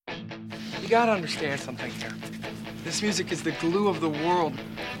gotta understand something here. This music is the glue of the world.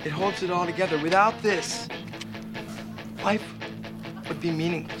 It holds it all together. Without this, life would be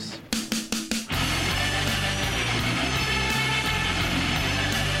meaningless.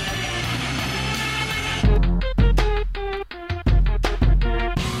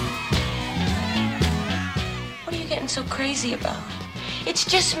 What are you getting so crazy about? It's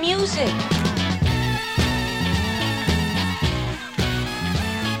just music.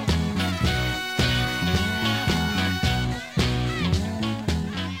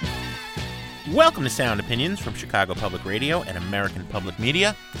 Welcome to Sound Opinions from Chicago Public Radio and American Public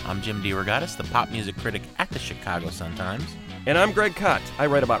Media. I'm Jim DeRogatis, the pop music critic at the Chicago Sun-Times. And I'm Greg Kot. I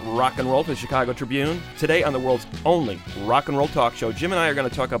write about rock and roll for the Chicago Tribune. Today on the world's only rock and roll talk show, Jim and I are going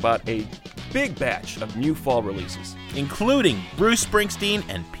to talk about a big batch of new fall releases, including Bruce Springsteen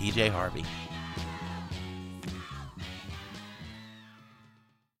and PJ Harvey.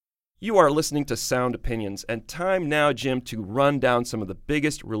 You are listening to Sound Opinions, and time now, Jim, to run down some of the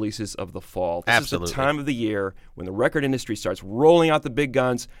biggest releases of the fall. This Absolutely. is the time of the year when the record industry starts rolling out the big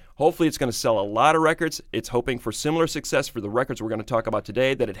guns. Hopefully it's going to sell a lot of records. It's hoping for similar success for the records we're going to talk about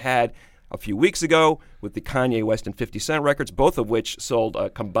today that it had a few weeks ago with the Kanye West and 50 Cent records, both of which sold a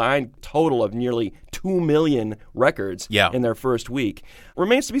combined total of nearly 2 million records in their first week.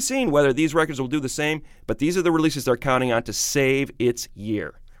 Remains to be seen whether these records will do the same, but these are the releases they're counting on to save its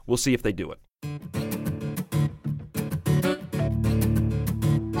year. We'll see if they do it.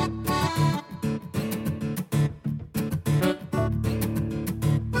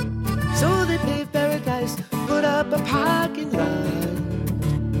 So they paved paradise, put up a parking lot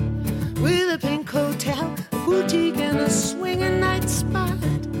with a pink hotel, a boutique, and a swinging night spot.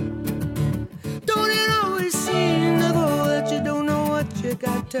 Don't it always seem to go that you don't know what you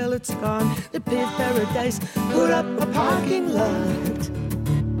got till it's gone? They paved paradise, put up a parking lot.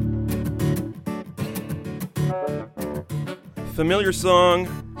 Familiar song,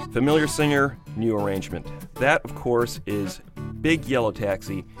 familiar singer, new arrangement. That, of course, is Big Yellow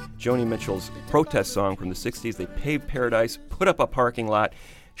Taxi, Joni Mitchell's protest song from the 60s. They paved paradise, put up a parking lot.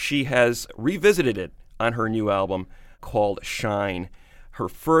 She has revisited it on her new album called Shine, her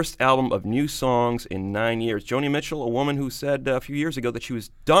first album of new songs in 9 years. Joni Mitchell, a woman who said a few years ago that she was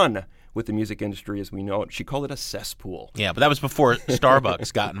done with the music industry as we know it. She called it a cesspool. Yeah, but that was before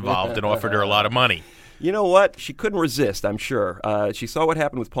Starbucks got involved and offered her a lot of money. You know what? She couldn't resist, I'm sure. She saw what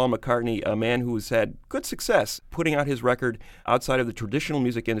happened with Paul McCartney, a man who's had good success putting out his record outside of the traditional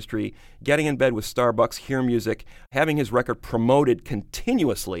music industry, getting in bed with Starbucks, Hear Music, having his record promoted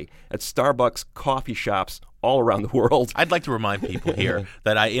continuously at Starbucks coffee shops all around the world. I'd like to remind people here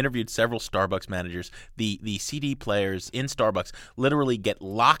that I interviewed several Starbucks managers. The CD players in Starbucks literally get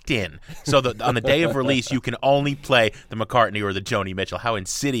locked in so that on the day of release you can only play the McCartney or the Joni Mitchell. How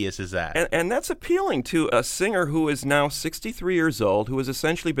insidious is that? And that's appealing to a singer who is now 63 years old, who has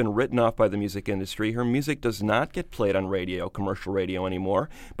essentially been written off by the music industry. Her music does not get played on radio, commercial radio anymore,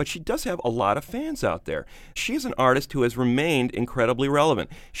 but she does have a lot of fans out there. She's an artist who has remained incredibly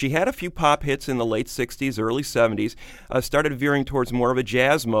relevant. She had a few pop hits in the late 60s, early 70s, started veering towards more of a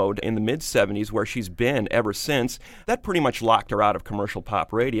jazz mode in the mid-70s, where she's been ever since. That pretty much locked her out of commercial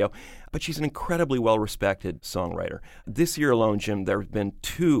pop radio, but she's an incredibly well-respected songwriter. This year alone, Jim, there have been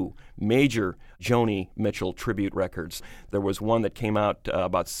 2 major Joni Mitchell tribute records. There was one that came out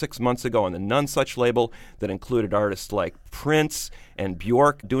about 6 months ago on the None Such label that included artists like Prince and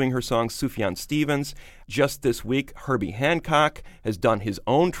Bjork doing her song, Sufjan Stevens. Just this week, Herbie Hancock has done his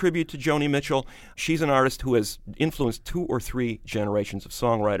own tribute to Joni Mitchell. She's an artist who has influenced 2 or 3 generations of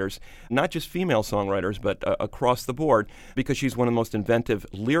songwriters, not just female songwriters, but across the board, because she's one of the most inventive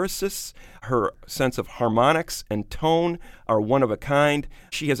lyricists. Her sense of harmonics and tone are one of a kind.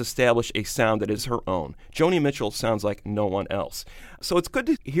 She has established a sound that is her own. Joni Mitchell sounds like no one else. So it's good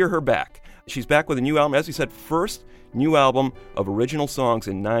to hear her back. She's back with a new album. As we said, first new album of original songs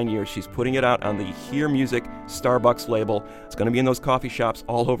in 9 years. She's putting it out on the Hear Music Starbucks label. It's going to be in those coffee shops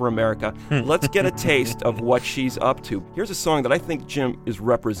all over America. Let's get a taste of what she's up to. Here's a song that I think, Jim, is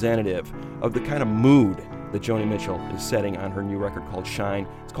representative of the kind of mood that Joni Mitchell is setting on her new record called Shine.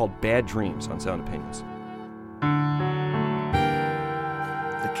 It's called Bad Dreams on Sound Opinions.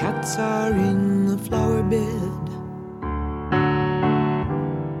 The cats are in the flower bed.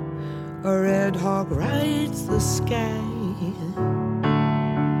 A red hawk rides the sky.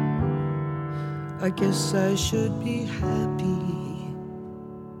 I guess I should be happy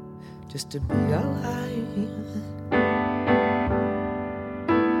just to be alive.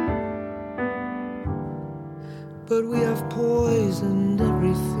 But we have poisoned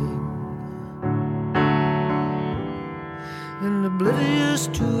everything, and oblivious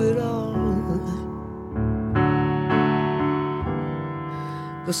to it all,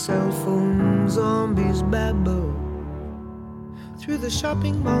 where cell phone zombies babble through the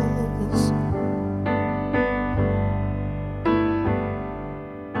shopping malls.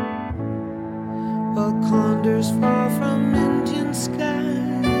 While condors far from Indian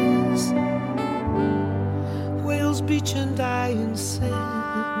skies, whales beach and die in sand.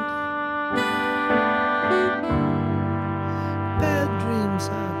 Bad dreams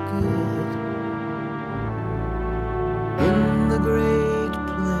are good in the great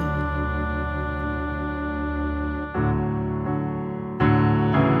plan.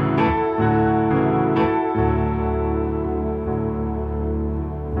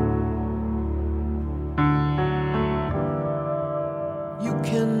 You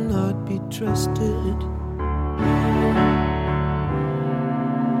cannot be trusted.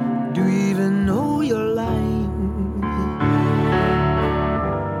 Do you even know you're lying?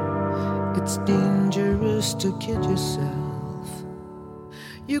 It's dangerous to kid yourself.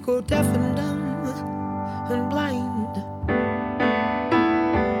 You go deaf and dumb and blind.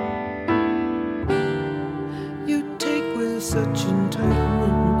 You take with such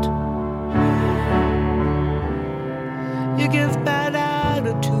entitlement. You give bad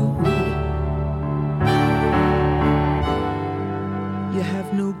attitude. You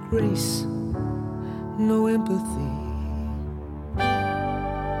have no grace, no empathy,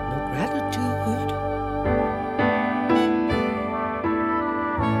 no gratitude.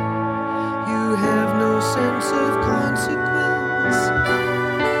 You have no sense of consequence.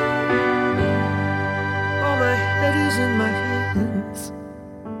 All my head is in my hands.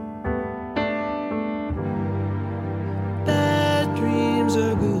 Bad dreams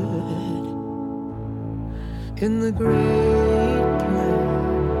are good in the great plan.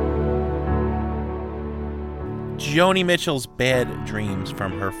 Joni Mitchell's Bad Dreams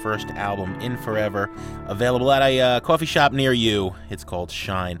from her first album, In Forever, available at a coffee shop near you. It's called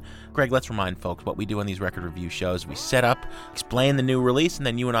Shine. Greg, let's remind folks what we do on these record review shows. We set up, explain the new release, and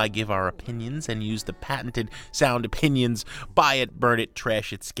then you and I give our opinions and use the patented sound opinions, buy it, burn it,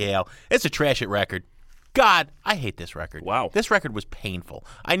 trash it scale. It's a trash it record. God, I hate this record. Wow. This record was painful.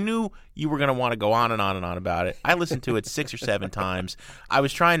 I knew you were going to want to go on and on and on about it. I listened to it 6 or 7 times. I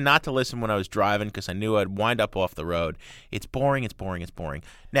was trying not to listen when I was driving because I knew I'd wind up off the road. It's boring, it's boring, it's boring.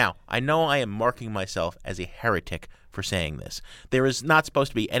 Now, I know I am marking myself as a heretic for saying this. There is not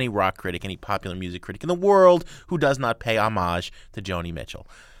supposed to be any rock critic, any popular music critic in the world who does not pay homage to Joni Mitchell.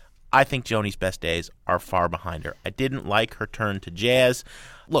 I think Joni's best days are far behind her. I didn't like her turn to jazz.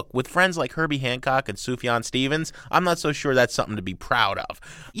 Look, with friends like Herbie Hancock and Sufjan Stevens, I'm not so sure that's something to be proud of.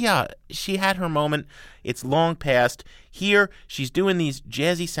 Yeah, she had her moment. It's long past. Here, she's doing these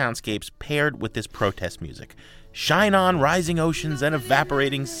jazzy soundscapes paired with this protest music. Shine on rising oceans and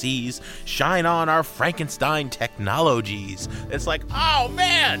evaporating seas. Shine on our Frankenstein technologies. It's like, oh,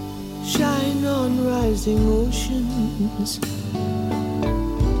 man! Shine on rising oceans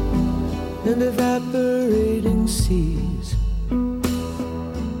and evaporating seas.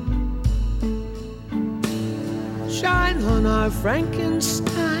 Shine on our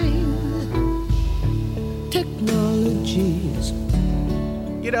Frankenstein technologies.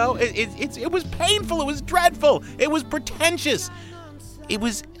 You know, it was painful. It was dreadful. It was pretentious. It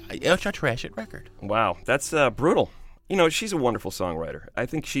was a trash it record. Wow, that's brutal. You know, she's a wonderful songwriter. I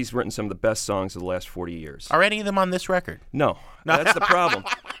think she's written some of the best songs of the last 40 years. Are any of them on this record? No, that's the problem.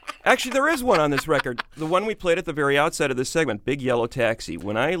 Actually, there is one on this record. The one we played at the very outset of this segment, Big Yellow Taxi.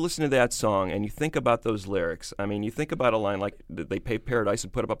 When I listen to that song and you think about those lyrics, I mean, you think about a line like, they paved paradise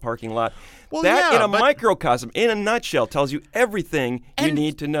and put up a parking lot. Well, that, yeah, in a but microcosm, in a nutshell, tells you everything you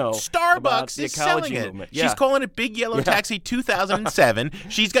need to know about Starbucks the is ecology selling it. movement. Yeah. She's calling it Big Yellow Taxi 2007.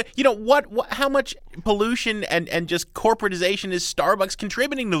 She's got, you know, what how much pollution and just corporatization is Starbucks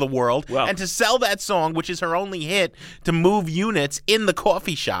contributing to the world? Well, and to sell that song, which is her only hit, to move units in the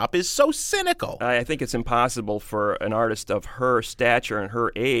coffee shop is so cynical. I think it's impossible for an artist of her stature and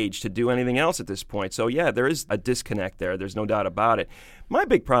her age to do anything else at this point. So, yeah, there is a disconnect there. There's no doubt about it. My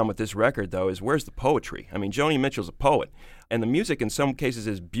big problem with this record, though, is where's the poetry? I mean, Joni Mitchell's a poet, and the music in some cases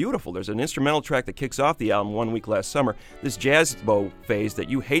is beautiful. There's an instrumental track that kicks off the album 1 week last summer, this jazz bow phase that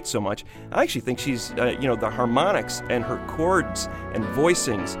you hate so much. I actually think she's, the harmonics and her chords and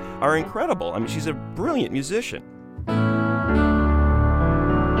voicings are incredible. I mean, she's a brilliant musician.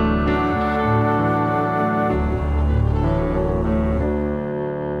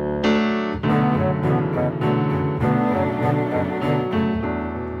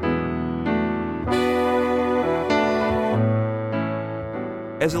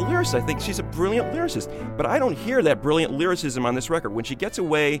 As a lyricist, I think she's a brilliant lyricist, but I don't hear that brilliant lyricism on this record. When she gets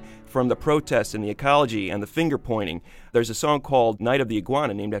away from the protests and the ecology and the finger pointing, there's a song called Night of the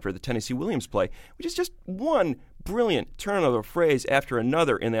Iguana, named after the Tennessee Williams play, which is just one brilliant turn of a phrase after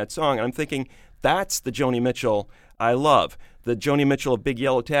another in that song. And I'm thinking, that's the Joni Mitchell I love. The Joni Mitchell of Big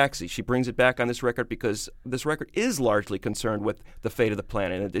Yellow Taxi. She brings it back on this record because this record is largely concerned with the fate of the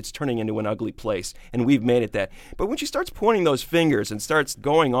planet, and it's turning into an ugly place, and we've made it that. But when she starts pointing those fingers and starts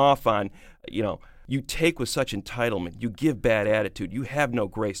going off on, you take with such entitlement, you give bad attitude, you have no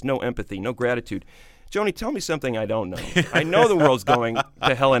grace, no empathy, no gratitude. Joni, tell me something I don't know. I know the world's going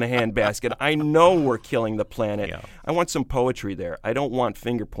to hell in a handbasket. I know we're killing the planet. Yeah. I want some poetry there. I don't want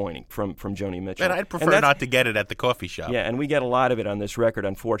finger pointing from Joni Mitchell. And I'd prefer not to get it at the coffee shop. Yeah, and we get a lot of it on this record,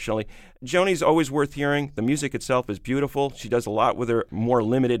 unfortunately. Joni's always worth hearing. The music itself is beautiful. She does a lot with her more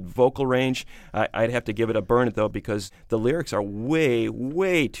limited vocal range. I'd have to give it a burn it, though, because the lyrics are way,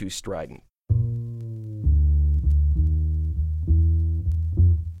 way too strident.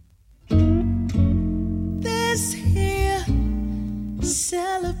 This here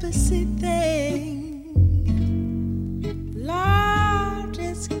celibacy thing, Lord,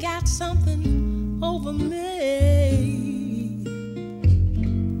 it's got something over me.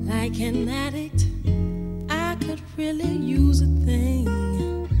 Like an addict, I could really use a thing.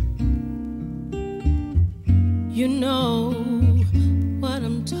 You know what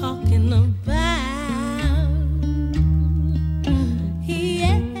I'm talking about.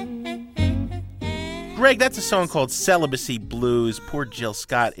 Greg, that's a song called Celibacy Blues. Poor Jill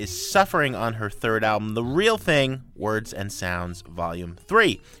Scott is suffering on her third album, The Real Thing, Words and Sounds, Volume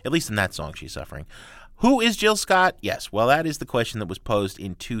 3. At least in that song, she's suffering. Who is Jill Scott? Yes, well, that is the question that was posed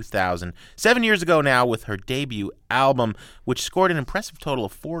in 2000, 7 years ago now, with her debut album, which scored an impressive total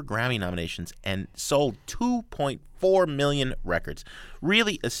of 4 Grammy nominations and sold 2.4 million records.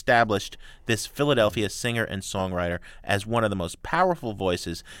 Really established this Philadelphia singer and songwriter as one of the most powerful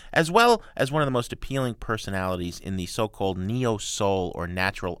voices, as well as one of the most appealing personalities in the so-called neo-soul or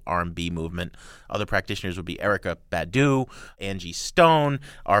natural R&B movement. Other practitioners would be Erykah Badu, Angie Stone,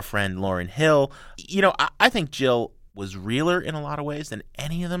 our friend Lauryn Hill. I think Jill was realer in a lot of ways than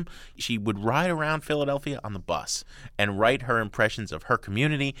any of them. She would ride around Philadelphia on the bus and write her impressions of her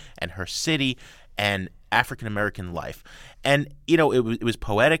community and her city and African-American life. And, it was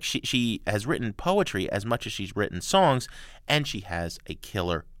poetic. She has written poetry as much as she's written songs, and she has a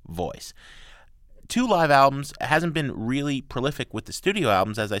killer voice. 2 live albums, hasn't been really prolific with the studio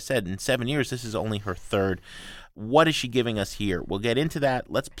albums. As I said, in 7 years, this is only her third. What is she giving us here? We'll get into that.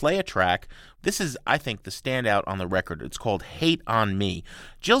 Let's play a track. This is, I think, the standout on the record. It's called Hate on Me.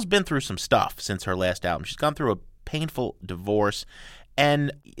 Jill's been through some stuff since her last album. She's gone through a painful divorce.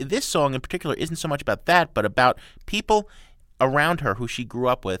 And this song in particular isn't so much about that, but about people around her who she grew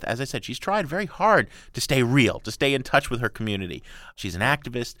up with. As I said, she's tried very hard to stay real, to stay in touch with her community. She's an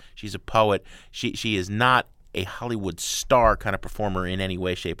activist. She's a poet. She is not a Hollywood star kind of performer in any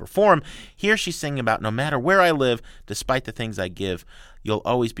way, shape, or form. Here she's singing about, no matter where I live, despite the things I give, you'll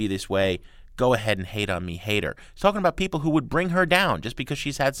always be this way. Go ahead and hate on me, hater. She's talking about people who would bring her down just because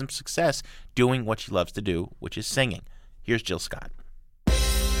she's had some success doing what she loves to do, which is singing. Here's Jill Scott.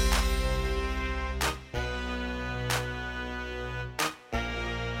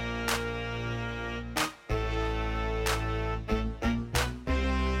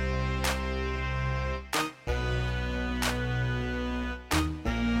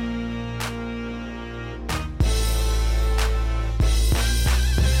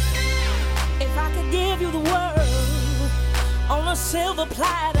 Silver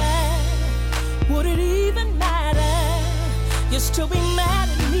platter, would it even matter? You'd still be mad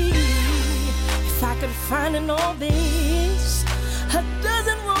at me if I could find in all this a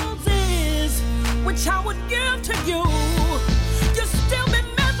dozen roses which I would give to you. You'd still be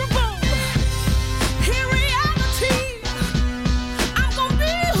miserable. In reality, I'm gonna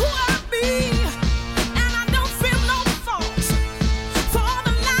be who I be, and I don't feel no fault for all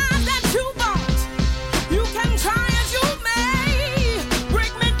the lies that you bought. You can try as you may.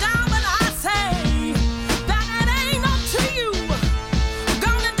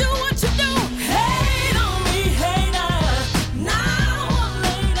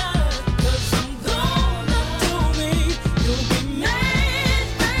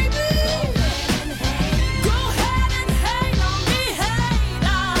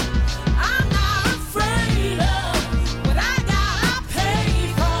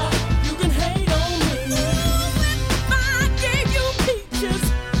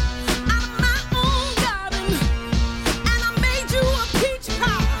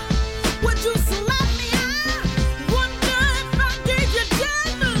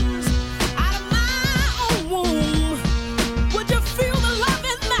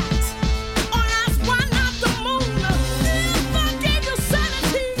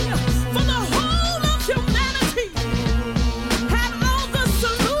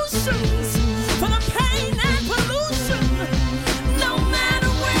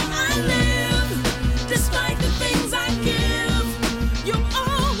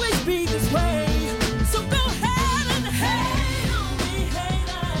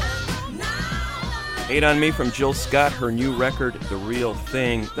 Hate on Me from Jill Scott, her new record, The Real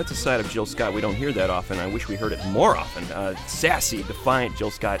Thing. That's a side of Jill Scott we don't hear that often. I wish we heard it more often. Sassy, defiant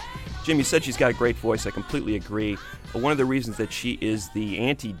Jill Scott. Jim, you said she's got a great voice. I completely agree. But one of the reasons that she is the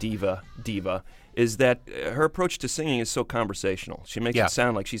anti-diva is that her approach to singing is so conversational. She makes it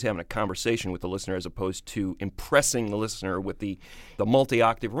sound like she's having a conversation with the listener as opposed to impressing the listener with the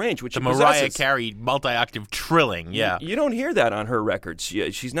multi-octave range, which the she Mariah possesses. Carey multi-octave trilling, yeah. You don't hear that on her records.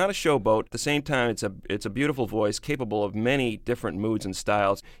 She's not a showboat. At the same time, it's a beautiful voice capable of many different moods and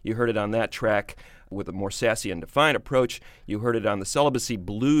styles. You heard it on that track with a more sassy and defiant approach. You heard it on the Celibacy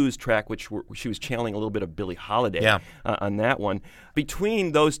Blues track, which she was channeling a little bit of Billie Holiday on that one.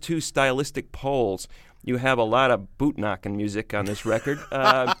 Between those two stylistic poles, you have a lot of boot-knocking music on this record.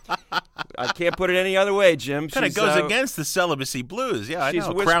 I can't put it any other way, Jim. Kind of goes against the Celibacy Blues. Yeah, I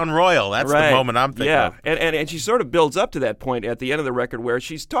know. Crown Crown Royal. That's the moment I'm thinking of. And she sort of builds up to that point at the end of the record where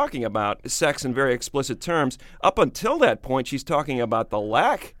she's talking about sex in very explicit terms. Up until that point, she's talking about the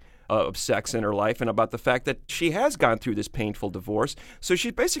lack of sex in her life and about the fact that she has gone through this painful divorce. So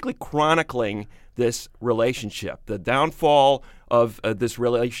she's basically chronicling this relationship, the downfall of this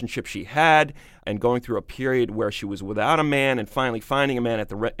relationship she had, and going through a period where she was without a man and finally finding a man at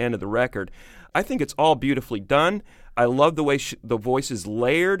the end of the record. I think it's all beautifully done. I love the way the voice is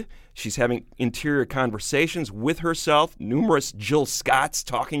layered. She's having interior conversations with herself, numerous Jill Scotts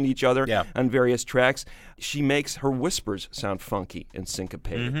talking to each other on various tracks. She makes her whispers sound funky and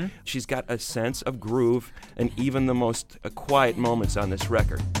syncopated. Mm-hmm. She's got a sense of groove and even the most quiet moments on this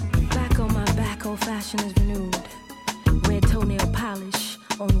record. Back on my back, old fashion is renewed. Red toenail polish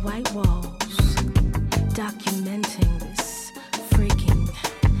on white walls. Documenting this freaking.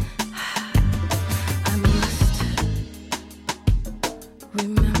 I must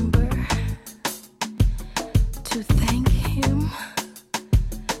remember to thank him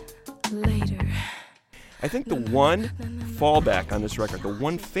later. I think the one fallback on this record, the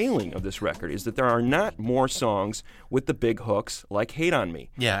one failing of this record, is that there are not more songs with the big hooks like Hate on Me.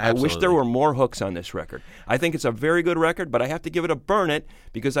 Yeah, absolutely. I wish there were more hooks on this record. I think it's a very good record, but I have to give it a burn it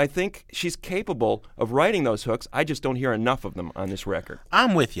because I think she's capable of writing those hooks. I just don't hear enough of them on this record.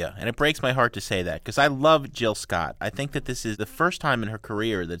 I'm with you, and it breaks my heart to say that because I love Jill Scott. I think that this is the first time in her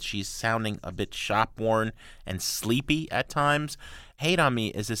career that she's sounding a bit shop-worn and sleepy at times. Hate on Me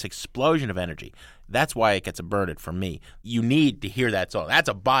is this explosion of energy. That's why it gets a burn it from me. You need to hear that song. That's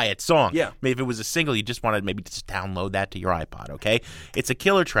a buy it song. Yeah. Maybe if it was a single, you just wanted maybe to just download that to your iPod, okay? It's a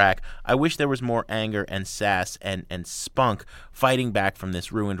killer track. I wish there was more anger and sass and spunk fighting back from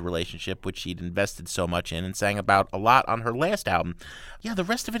this ruined relationship, which she'd invested so much in and sang about a lot on her last album. Yeah, the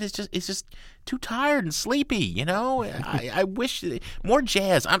rest of it is just too tired and sleepy, you know? I wish more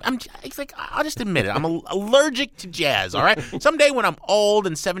jazz. It's like, I'll just admit it. I'm allergic to jazz, all right? Someday when I'm old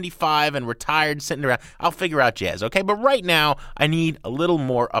and 75 and retired sitting around, I'll figure out jazz, okay? But right now, I need a little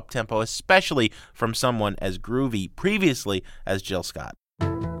more up-tempo, especially from someone as groovy previously as Jill Scott.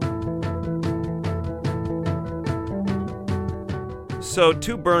 So,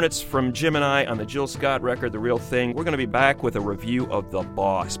 two burnets from Jim and I on the Jill Scott record, The Real Thing. We're going to be back with a review of The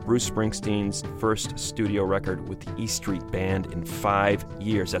Boss, Bruce Springsteen's first studio record with the E Street Band in 5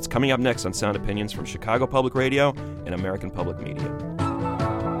 years. That's coming up next on Sound Opinions from Chicago Public Radio and American Public Media.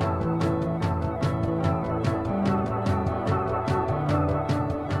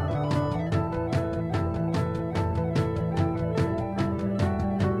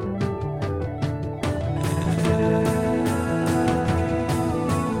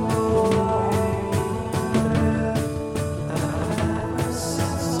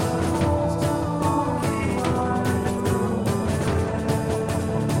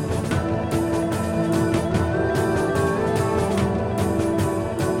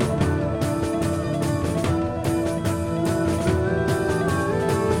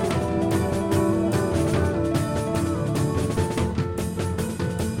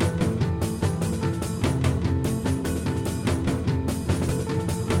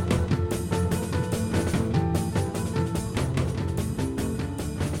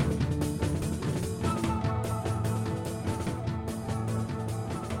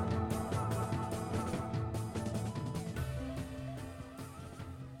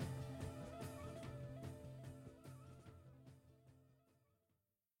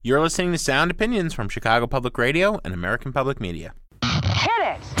 You're listening to Sound Opinions from Chicago Public Radio and American Public Media. Hit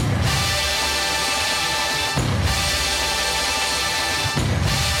it!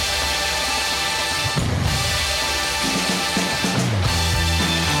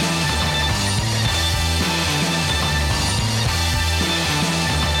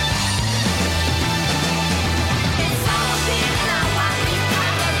 It's all been I want me,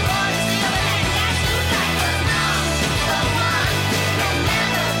 I'm the boy, still an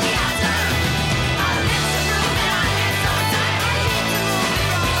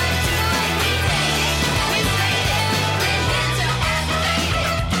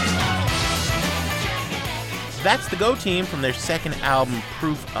That's the Go Team from their second album,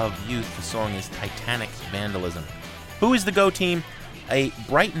 Proof of Youth. The song is Titanic Vandalism. Who is the Go Team? A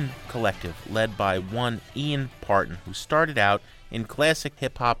Brighton collective led by one Ian Parton, who started out in classic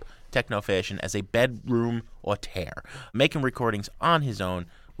hip-hop techno fashion as a bedroom auteur, making recordings on his own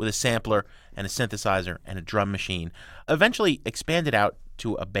with a sampler and a synthesizer and a drum machine. Eventually expanded out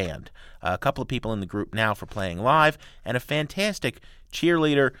to a band. A couple of people in the group now for playing live, and a fantastic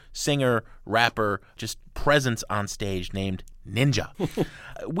cheerleader, singer, rapper, just presence on stage named Ninja.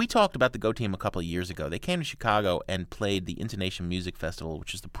 We talked about the Go Team a couple of years ago. They came to Chicago and played the Intonation Music Festival,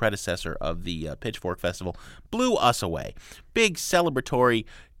 which is the predecessor of the Pitchfork Festival. Blew us away. Big celebratory,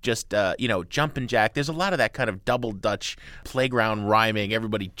 just, jumping jack. There's a lot of that kind of double Dutch playground rhyming,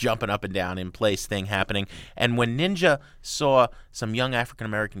 everybody jumping up and down in place thing happening. And when Ninja saw some young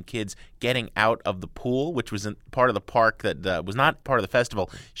African-American kids getting out of the pool, which was part of the park that was not part of the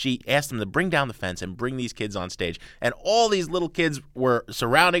festival, she asked them to bring down the fence and bring these kids on stage. And all these little kids were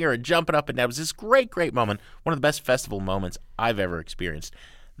surrounding her and jumping up and down. It was this great, great moment, one of the best festival moments I've ever experienced.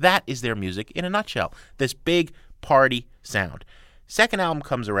 That is their music in a nutshell, this big party sound. Second album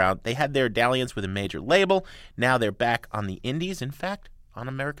comes around. They had their dalliance with a major label. Now they're back on the indies. In fact, on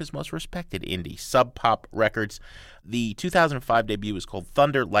America's most respected indie, Sub Pop Records. The 2005 debut is called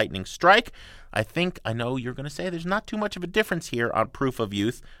Thunder, Lightning, Strike. I know you're going to say there's not too much of a difference here on Proof of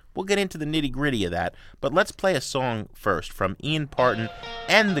Youth. We'll get into the nitty-gritty of that. But let's play a song first from Ian Parton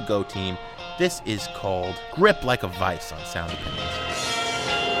and the Go Team. This is called Grip Like a Vice on Sound Opinions.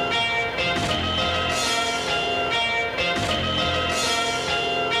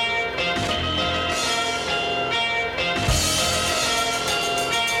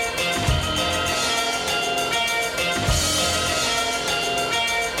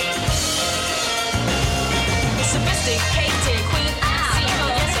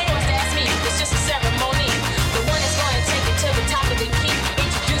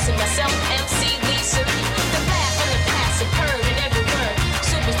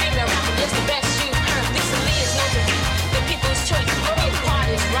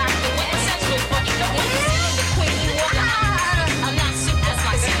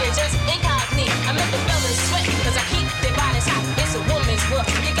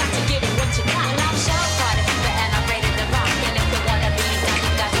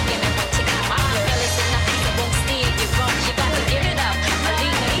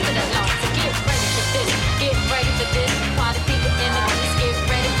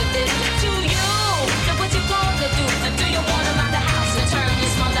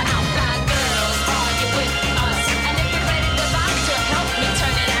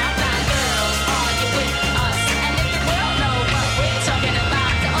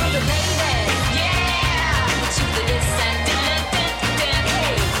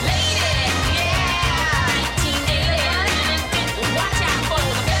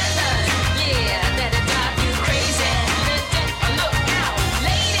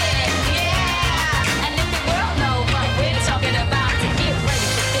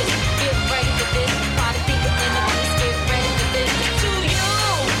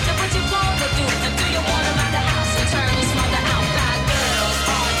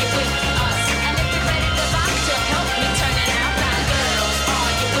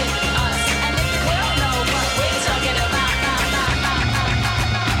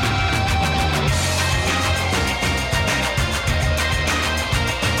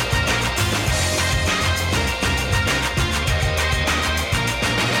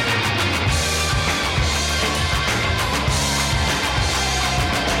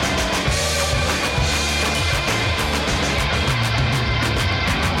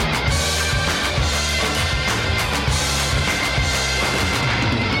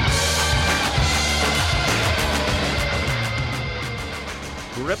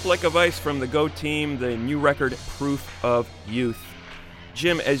 Grip Like a Vice from the Go Team, the new record, Proof of Youth.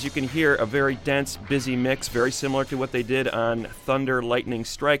 Jim, as you can hear, a very dense, busy mix, very similar to what they did on Thunder, Lightning,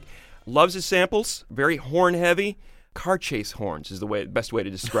 Strike. Loves his samples, very horn-heavy. Car chase horns is the best way to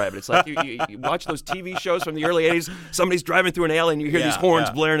describe it. It's like you watch those TV shows from the early 80s, somebody's driving through an alley and you hear these horns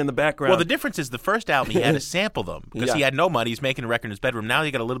blaring in the background. Well, the difference is the first album, he had to sample them because he had no money. He's making a record in his bedroom. Now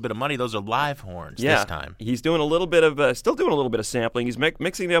he got a little bit of money. Those are live horns this time. He's doing a little bit of, still doing a little bit of sampling. He's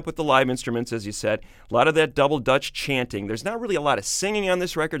mixing it up with the live instruments, as you said. A lot of that double Dutch chanting. There's not really a lot of singing on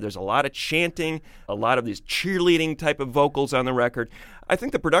this record. There's a lot of chanting, a lot of these cheerleading type of vocals on the record. I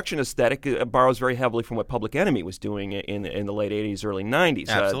think the production aesthetic borrows very heavily from what Public Enemy was doing in the late 80s, early 90s.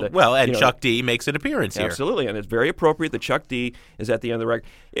 Absolutely. Chuck D makes an appearance here. Absolutely, and it's very appropriate that Chuck D is at the end of the record.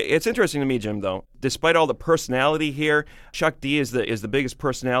 It's interesting to me, Jim, though. Despite all the personality here, Chuck D is the biggest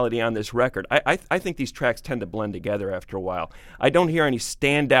personality on this record. I think these tracks tend to blend together after a while. I don't hear any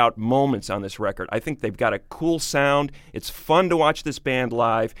standout moments on this record. I think they've got a cool sound. It's fun to watch this band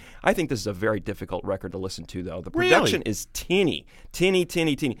live. I think this is a very difficult record to listen to, though. The production is teeny.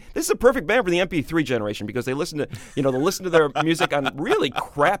 This is a perfect band for the MP3 generation because they listen to their music on really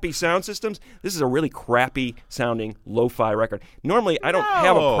crappy sound systems. This is a really crappy sounding lo-fi record. Normally, I don't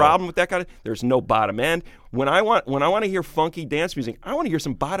have a problem with that kind of. There's no bottom end. When I want to hear funky dance music, I want to hear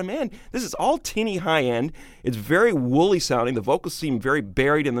some bottom end. This is all tinny high end. It's very woolly sounding. The vocals seem very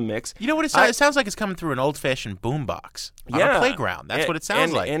buried in the mix. You know what it sounds? It sounds like it's coming through an old-fashioned boombox on a playground. That's what it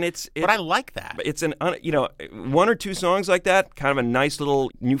sounds like. But I like that. It's one or two songs like that, kind of a nice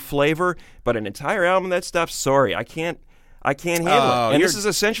little new flavor. But an entire album of that stuff, sorry, I can't handle it. And this is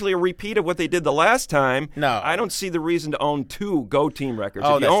essentially a repeat of what they did the last time. No. I don't see the reason to own two Go Team records.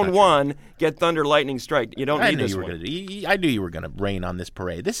 If you own one, get Thunder, Lightning, Strike. You don't need this one. I knew you were going to rain on this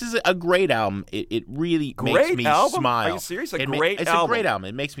parade. This is a great album. It really makes me smile. Are you serious? It's a great album.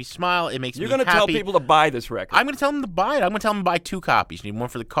 It makes me smile. It makes me happy. You're going to tell people to buy this record. I'm going to tell them to buy it. I'm going to tell them to buy 2 copies. You need one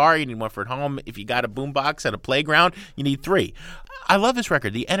for the car. You need one for at home. If you got a boombox at a playground, you need 3. I love this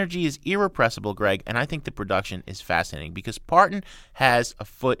record. The energy is irrepressible, Greg, and I think the production is fascinating because Parton has a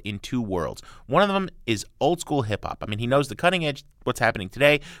foot in 2 worlds. One of them is old school hip hop. I mean, he knows the cutting edge, what's happening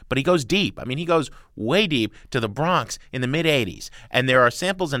today, but he goes deep. I mean, he goes way deep to the Bronx in the mid 80s, and there are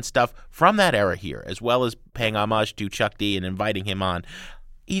samples and stuff from that era here, as well as paying homage to Chuck D and inviting him on.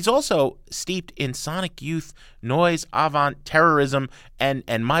 He's also steeped in sonic youth, noise, avant, terrorism, and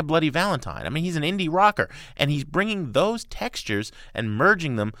My Bloody Valentine. I mean, he's an indie rocker, and he's bringing those textures and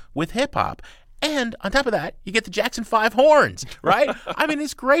merging them with hip-hop. And on top of that, you get the Jackson 5 horns, right? I mean,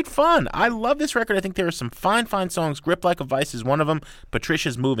 it's great fun. I love this record. I think there are some fine songs. Grip Like a Vice is one of them.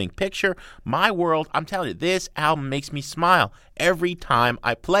 Patricia's Moving Picture. My World. I'm telling you, this album makes me smile every time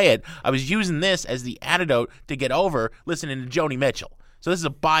I play it. I was using this as the antidote to get over listening to Joni Mitchell. So this is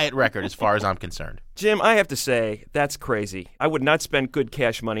a buy-it record as far as I'm concerned. Jim, I have to say, that's crazy. I would not spend good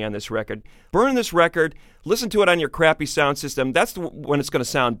cash money on this record. Burn this record. Listen to it on your crappy sound system. That's when it's going to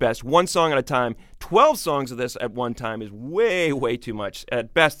sound best. 1 song at a time. 12 songs of this at one time is way, way too much.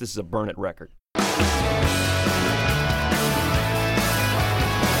 At best, this is a burn-it record.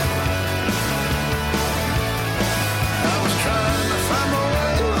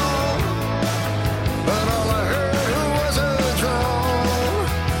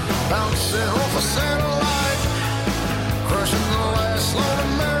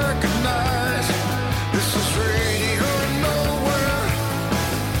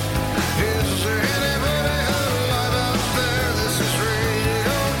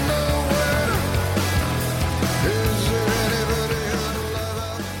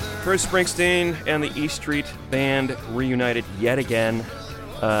 Bruce Springsteen and the E Street Band reunited yet again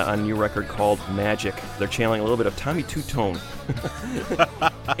on a new record called Magic. They're channeling a little bit of Tommy Two-Tone.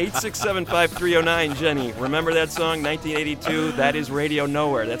 8675309, Jenny. Remember that song, 1982? That is Radio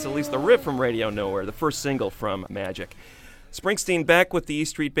Nowhere. That's at least the riff from Radio Nowhere, the first single from Magic. Springsteen back with the E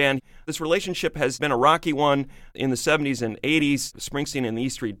Street Band. This relationship has been a rocky one in the 70s and 80s. Springsteen and the E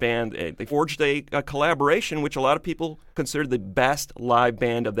Street Band, they forged a collaboration which a lot of people consider the best live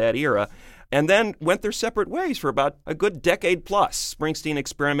band of that era, and then went their separate ways for about a good decade plus. Springsteen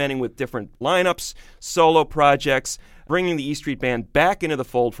experimenting with different lineups, solo projects, bringing the E Street Band back into the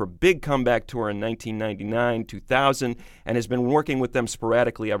fold for a big comeback tour in 1999, 2000, and has been working with them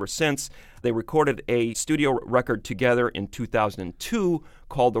sporadically ever since. They recorded a studio record together in 2002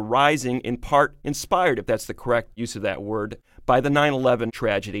 called The Rising, in part inspired, if that's the correct use of that word, by the 9/11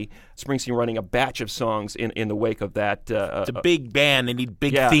 tragedy. Springsteen running a batch of songs in the wake of that. It's a big band. They need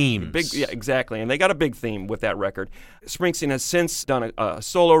big themes. Exactly. And they got a big theme with that record. Springsteen has since done a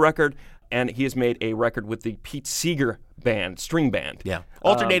solo record, and he has made a record with the Pete Seeger band, string band. Yeah.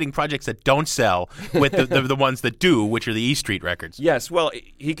 Alternating projects that don't sell with the ones that do, which are the E Street records. Yes. Well,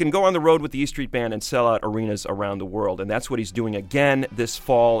 he can go on the road with the E Street Band and sell out arenas around the world, and that's what he's doing again this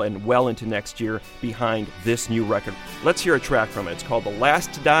fall and well into next year behind this new record. Let's hear a track from it. It's called The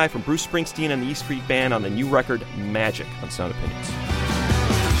Last to Die from Bruce Springsteen and the E Street Band on the new record Magic on Sound Opinions.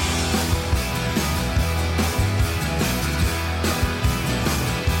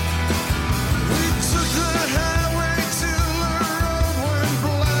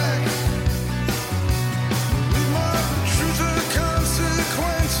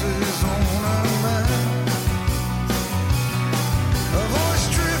 On our mind of all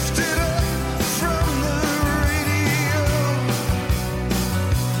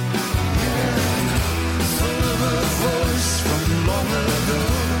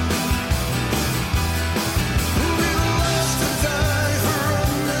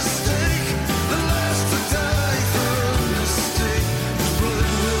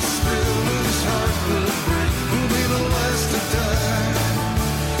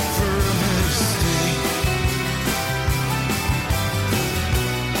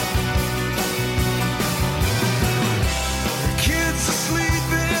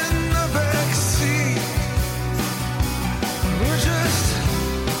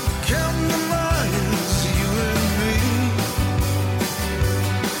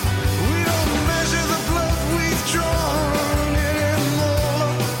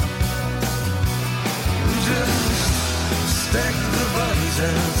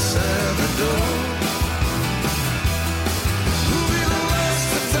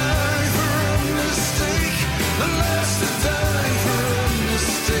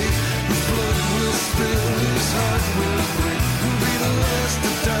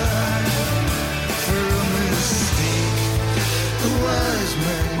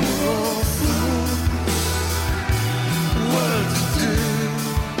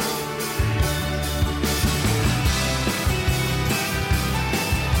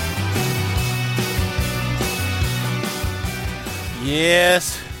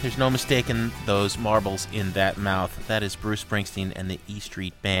Yes, there's no mistaking those marbles in that mouth. That is Bruce Springsteen and the E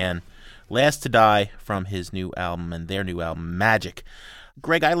Street Band. Last to Die from his new album and their new album, Magic.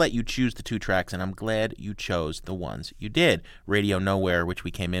 Greg, I let you choose the two tracks, and I'm glad you chose the ones you did. Radio Nowhere, which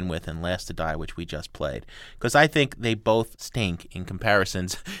we came in with, and Last to Die, which we just played. Because I think they both stink in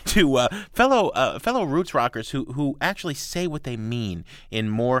comparisons to fellow roots rockers who actually say what they mean in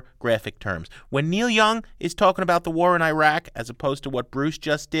more graphic terms. When Neil Young is talking about the war in Iraq, as opposed to what Bruce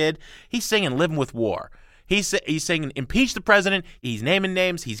just did, he's singing Living with War. He's saying impeach the president. He's naming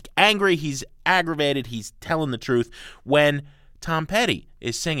names. He's angry. He's aggravated. He's telling the truth. When Tom Petty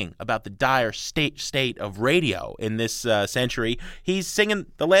is singing about the dire state of radio in this century, he's singing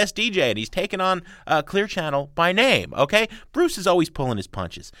The Last DJ, and he's taking on Clear Channel by name, okay? Bruce is always pulling his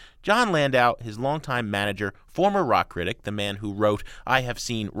punches. John Landau, his longtime manager, former rock critic, the man who wrote I Have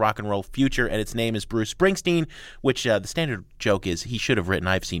Seen Rock and Roll Future, and its name is Bruce Springsteen, which the standard joke is he should have written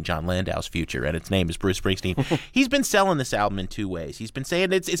I've Seen John Landau's Future, and its name is Bruce Springsteen. He's been selling this album in two ways. He's been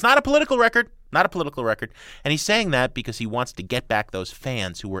saying it's not a political record, and he's saying that because he wants to get back those fans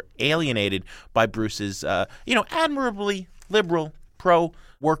who were alienated by Bruce's, admirably liberal,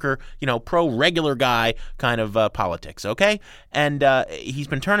 pro-worker, pro-regular guy kind of politics, okay? And he's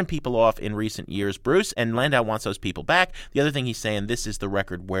been turning people off in recent years, Bruce, and Landau wants those people back. The other thing he's saying, this is the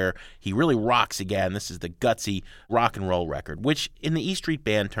record where he really rocks again. This is the gutsy rock and roll record, which in the E Street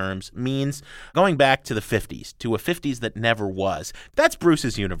Band terms means going back to the 50s, to a 50s that never was. That's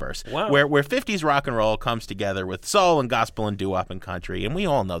Bruce's universe, wow. where 50s rock and roll comes together with soul and gospel and doo-wop and country, and we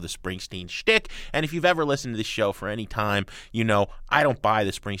all know the Springsteen shtick, and if you've ever listened to this show for any time, you know I don't buy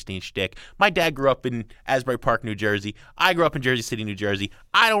the Springsteen shtick. My dad grew up in Asbury Park, New Jersey. I grew up in Jersey City, New Jersey.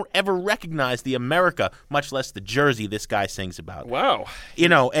 I don't ever recognize the America, much less the Jersey this guy sings about. Wow.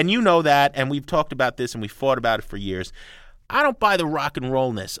 And you know that, and we've talked about this and we've fought about it for years. I don't buy the rock and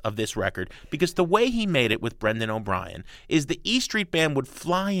rollness of this record because the way he made it with Brendan O'Brien is the E Street Band would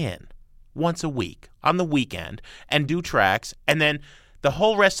fly in once a week on the weekend and do tracks, and then the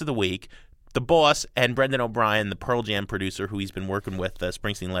whole rest of the week the boss and Brendan O'Brien, the Pearl Jam producer who he's been working with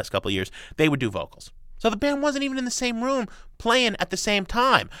Springsteen the last couple of years, they would do vocals. So the band wasn't even in the same room playing at the same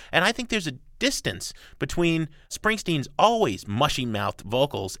time. And I think there's a distance between Springsteen's always mushy-mouthed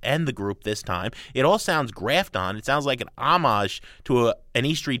vocals and the group this time. It all sounds graphed on. It sounds like an homage to an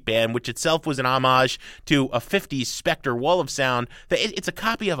E Street Band, which itself was an homage to a 50s Spectre wall of sound. It's a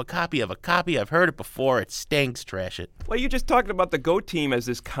copy of a copy of a copy. I've heard it before. It stinks. Trash it. Well, you're just talking about the Go Team as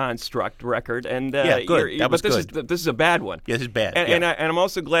this construct record. And, yeah, good. That was good. This is a bad one. Yeah, this is bad. And I'm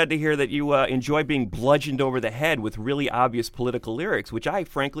also glad to hear that you enjoy being bludgeoned over the head with really obvious political lyrics, which I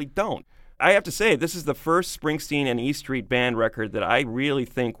frankly don't. I have to say, this is the first Springsteen and E Street Band record that I really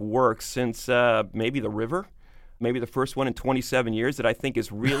think works since maybe The River, maybe the first one in 27 years that I think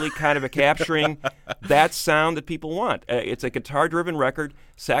is really kind of capturing that sound that people want. It's a guitar-driven record.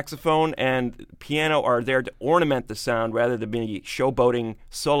 Saxophone and piano are there to ornament the sound rather than be showboating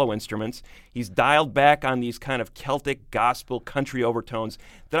solo instruments. He's dialed back on these kind of Celtic gospel country overtones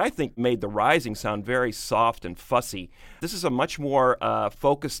that I think made The Rising sound very soft and fussy. This is a much more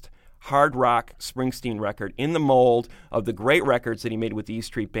focused hard rock Springsteen record in the mold of the great records that he made with the E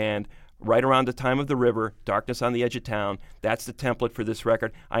Street Band right around the time of The River, Darkness on the Edge of Town. That's the template for this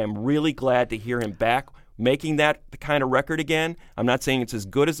record. I am really glad to hear him back making that the kind of record again. I'm not saying it's as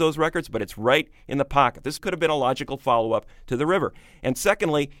good as those records, but it's right in the pocket. This could have been a logical follow-up to The River. And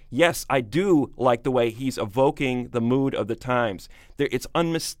secondly, yes, I do like the way he's evoking the mood of the times. It's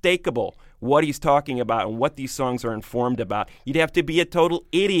unmistakable what he's talking about and what these songs are informed about. You'd have to be a total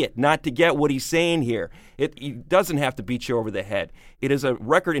idiot not to get what he's saying here. He doesn't have to beat you over the head. It is a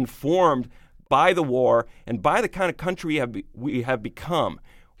record informed by the war and by the kind of country we have become.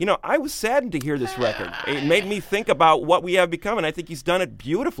 You know, I was saddened to hear this record. It made me think about what we have become, and I think he's done it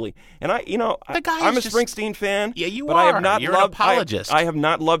beautifully. And I'm a Springsteen fan. Yeah, you but are. I have not You're loved, an apologist. I have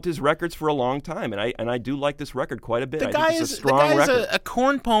not loved his records for a long time, and I do like this record quite a bit. I think it's a strong record. The guy is a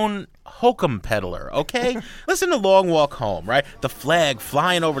cornpone hokum peddler, okay? Listen to Long Walk Home, right? The flag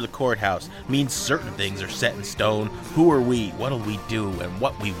flying over the courthouse means certain things are set in stone. Who are we? What'll we do? And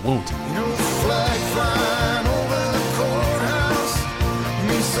what we won't. You know, the flag flying over the courthouse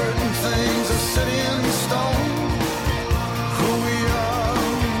means certain things are set in stone. Who we are,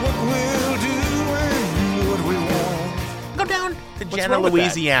 what we'll do, and what we won't. Go down to Jena,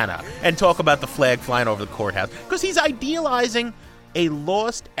 Louisiana, and talk about the flag flying over the courthouse. Because he's idealizing a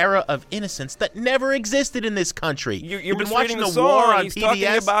lost era of innocence that never existed in this country. You've been watching the war song, on he's PBS.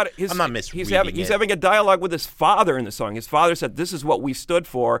 talking about it. I'm not misreading He's it. having a dialogue with his father in the song. His father said, "This is what we stood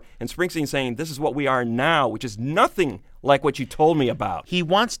for," and Springsteen's saying, "This is what we are now," which is nothing like what you told me about. He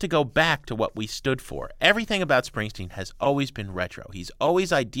wants to go back to what we stood for. Everything about Springsteen has always been retro. He's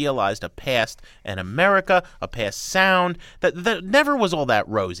always idealized a past and America, a past sound that never was all that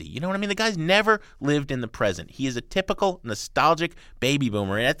rosy. You know what I mean? The guy's never lived in the present. He is a typical nostalgic baby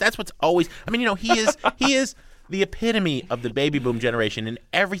boomer. And that's what's always, I mean, you know, he is the epitome of the baby boom generation and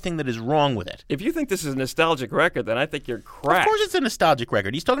everything that is wrong with it. If you think this is a nostalgic record, then I think you're cracked. Of course it's a nostalgic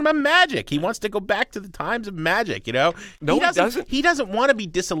record. He's talking about magic. He wants to go back to the times of magic, you know? No, he doesn't. He doesn't want to be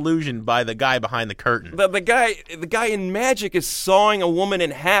disillusioned by the guy behind the curtain. The guy in Magic is sawing a woman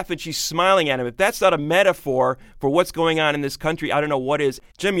in half and she's smiling at him. If that's not a metaphor for what's going on in this country, I don't know what is.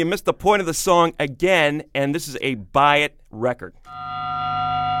 Jim, you missed the point of the song again, and this is a buy it record.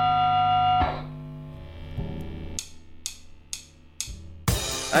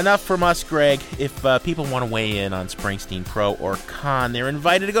 Enough from us, Greg. If people want to weigh in on Springsteen, pro or con, they're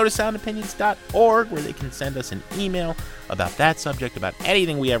invited to go to soundopinions.org, where they can send us an email about that subject, about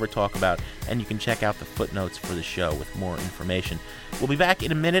anything we ever talk about, and you can check out the footnotes for the show with more information. We'll be back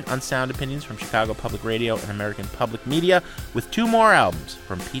in a minute on Sound Opinions from Chicago Public Radio and American Public Media with 2 more albums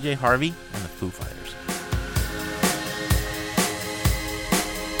from PJ Harvey and the Foo Fighters.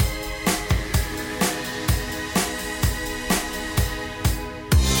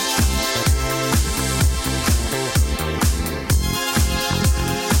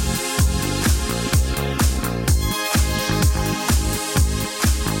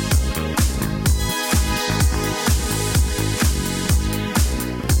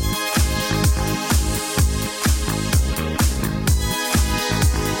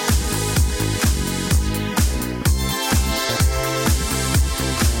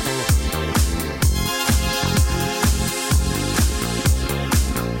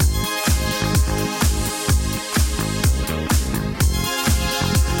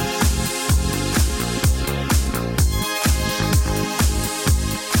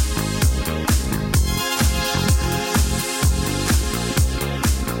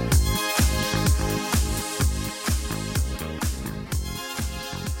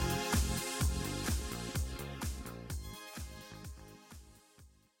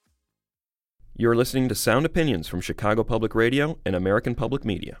 You're listening to Sound Opinions from Chicago Public Radio and American Public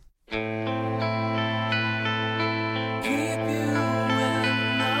Media.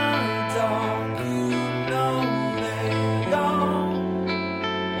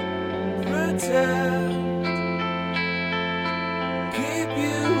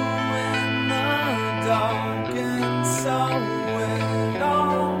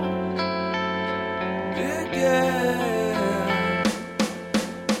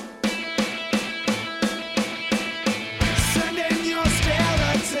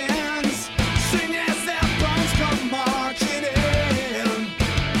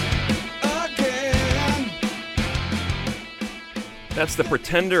 That's The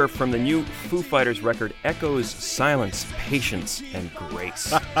Pretender from the new Foo Fighters record, Echoes, Silence, Patience, and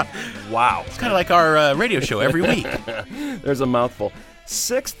Grace. Wow. It's kind of like our radio show every week. There's a mouthful.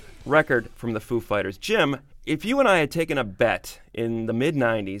 6th record from the Foo Fighters. Jim, if you and I had taken a bet in the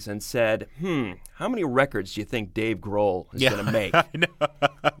mid-'90s and said, how many records do you think Dave Grohl is going to make? I know.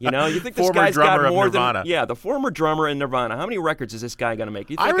 You know, you think this Former guy's drummer got more of Nirvana. than... Yeah, the former drummer in Nirvana. How many records is this guy going to make?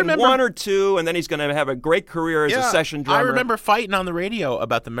 You I think remember, 1 or 2, and then he's going to have a great career as a session drummer? I remember fighting on the radio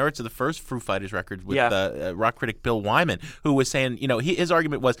about the merits of the first Foo Fighters record with rock critic Bill Wyman, who was saying, you know, his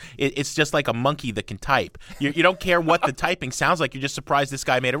argument was, it's just like a monkey that can type. You don't care what the typing sounds like. You're just surprised this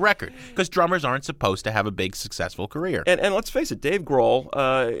guy made a record. Because drummers aren't supposed to have a big, successful career. And let's face it, Dave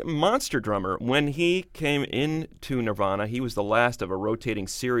Grohl, monster drummer. When he came into Nirvana, he was the last of a rotating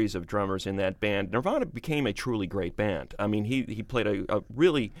series of drummers in that band. Nirvana became a truly great band. I mean, he played a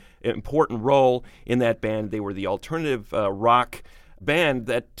really important role in that band. They were the alternative rock band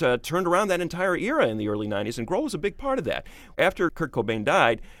that turned around that entire era in the early 90s, and Grohl was a big part of that. After Kurt Cobain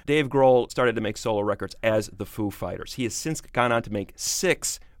died, Dave Grohl started to make solo records as the Foo Fighters. He has since gone on to make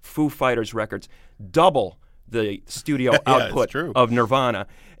 6 Foo Fighters records, double the studio output of Nirvana.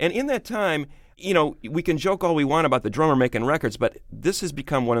 And in that time, you know, we can joke all we want about the drummer making records, but this has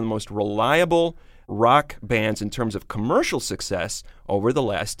become one of the most reliable rock bands in terms of commercial success over the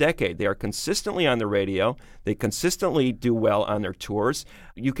last decade. They are consistently on the radio. They consistently do well on their tours.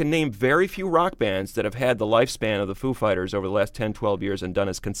 You can name very few rock bands that have had the lifespan of the Foo Fighters over the last 10, 12 years and done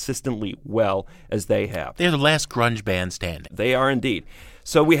as consistently well as they have. They're the last grunge band standing. They are indeed.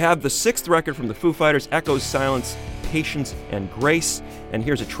 So we have the 6th record from the Foo Fighters, Echoes, Silence, Patience, and Grace. And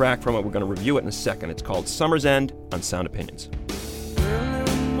here's a track from it. We're going to review it in a second. It's called Summer's End on Sound Opinions.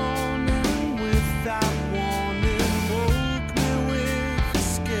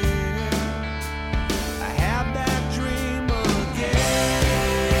 Dream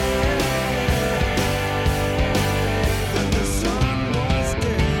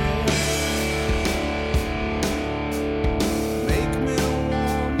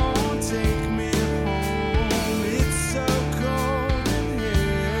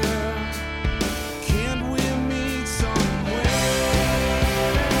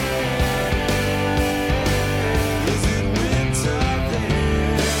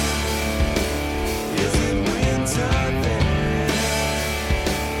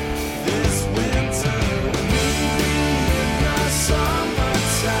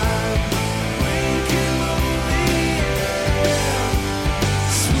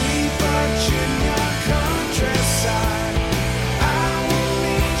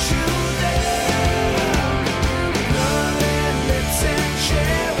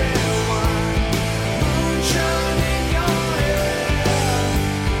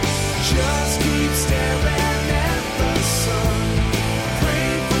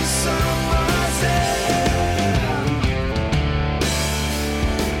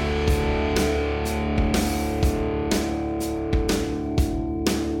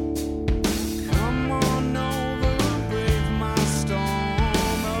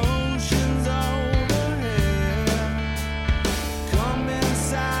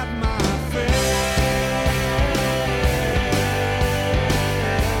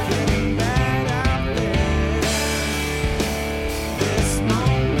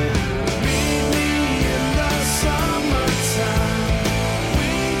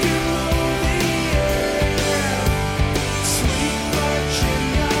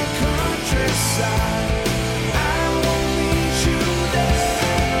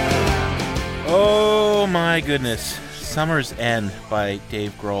My goodness. Summer's End by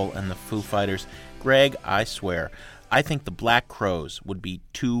Dave Grohl and the Foo Fighters. Greg, I swear, I think the Black Crowes would be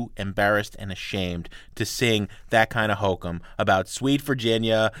too embarrassed and ashamed to sing that kind of hokum about Sweet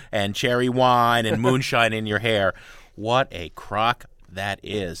Virginia and cherry wine and moonshine in your hair. What a crock that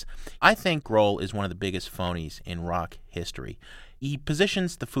is. I think Grohl is one of the biggest phonies in rock history. He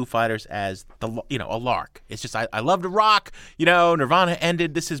positions the Foo Fighters as a lark. It's just, I love to rock. Nirvana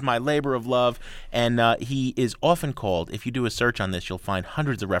ended. This is my labor of love. And he is often called, if you do a search on this, you'll find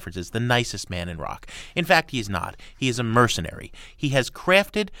hundreds of references, the nicest man in rock. In fact, he is not. He is a mercenary. He has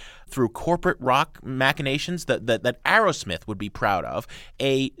crafted, through corporate rock machinations that Aerosmith would be proud of,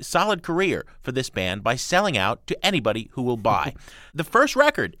 a solid career for this band by selling out to anybody who will buy. The first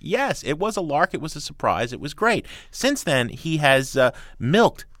record, yes, it was a lark. It was a surprise. It was great. Since then, he has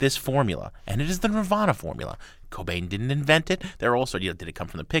milked this formula, and it is the Nirvana formula. Cobain didn't invent it. They're also, did it come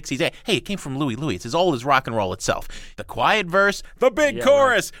from the Pixies? Hey, it came from Louie Louie. It's as old as rock and roll itself. The quiet verse, the big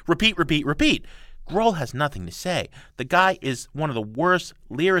chorus, right. Repeat, repeat, repeat. Grohl has nothing to say. The guy is one of the worst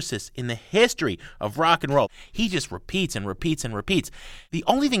lyricists in the history of rock and roll. He just repeats and repeats and repeats. The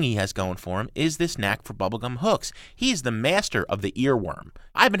only thing he has going for him is this knack for bubblegum hooks. He's the master of the earworm.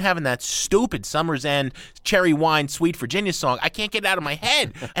 I've been having that stupid Summer's End, Cherry Wine, Sweet Virginia song. I can't get it out of my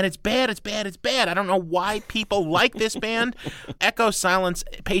head. And it's bad, it's bad, it's bad. I don't know why people like this band. Echo, Silence,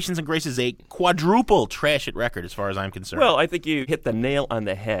 Patience and Grace is a quadruple trash it record as far as I'm concerned. Well, I think you hit the nail on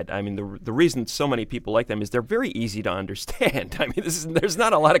the head. I mean, the reason so many people like them is they're very easy to understand. I mean, there's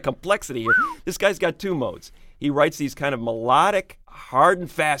not a lot of complexity here. This guy's got two modes. He writes these kind of melodic, hard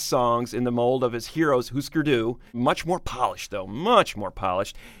and fast songs in the mold of his heroes, Husker Du. Much more polished, though. Much more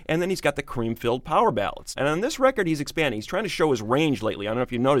polished. And then he's got the cream-filled power ballads. And on this record, he's expanding. He's trying to show his range lately. I don't know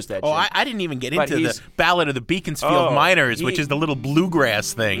if you noticed that, Jim. I didn't even get into the Ballad of the Beaconsfield Miners, which is the little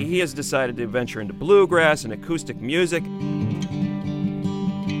bluegrass thing. He has decided to venture into bluegrass and acoustic music.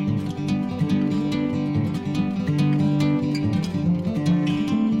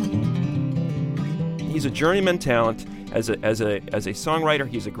 He's a journeyman talent. As a songwriter,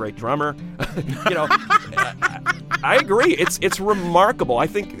 he's a great drummer. I agree. It's remarkable. I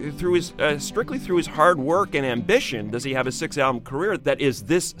think through his strictly through his hard work and ambition does he have a 6-album career that is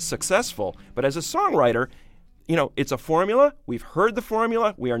this successful. But as a songwriter, it's a formula. We've heard the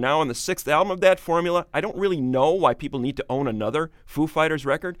formula. We are now on the 6th album of that formula. I don't really know why people need to own another Foo Fighters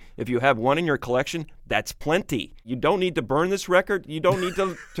record. If you have one in your collection, that's plenty. You don't need to burn this record. You don't need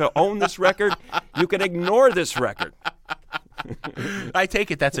to own this record. You can ignore this record. I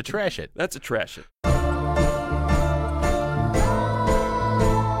take it that's a trash it. That's a trash it.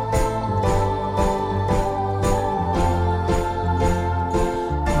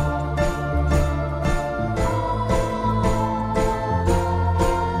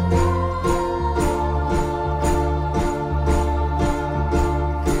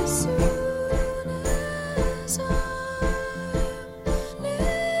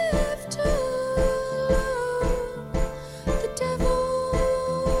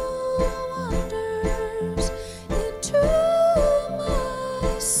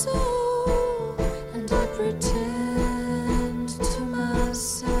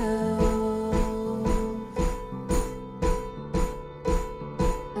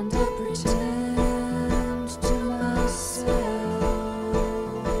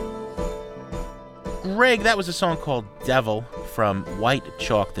 Greg, that was a song called Devil from White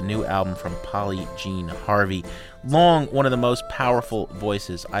Chalk, the new album from Polly Jean Harvey. Long, one of the most powerful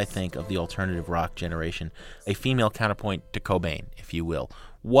voices, I think, of the alternative rock generation. A female counterpoint to Cobain, if you will.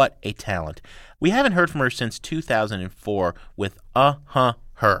 What a talent. We haven't heard from her since 2004 with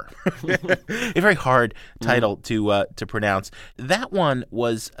Her. A very hard title to pronounce. That one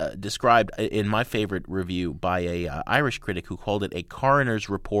was described in my favorite review by a Irish critic who called it a coroner's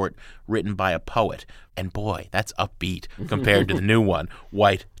report written by a poet. And boy, that's upbeat compared to the new one,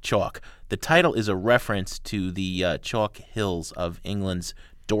 White Chalk. The title is a reference to the chalk hills of England's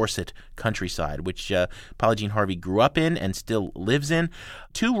Dorset countryside, which Polly Jean Harvey grew up in and still lives in.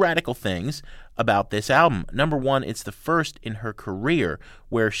 Two radical things about this album. Number one, it's the first in her career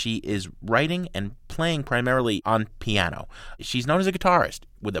where she is writing and playing primarily on piano. She's known as a guitarist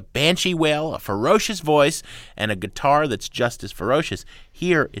with a banshee wail, a ferocious voice, and a guitar that's just as ferocious.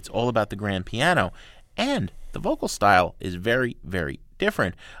 Here, it's all about the grand piano. And the vocal style is very, very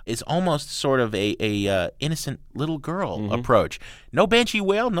different. It's almost sort of a innocent little girl approach. No banshee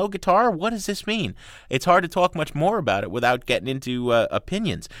wail, no guitar. What does this mean? It's hard to talk much more about it without getting into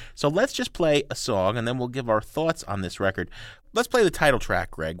opinions. So let's just play a song, and then we'll give our thoughts on this record. Let's play the title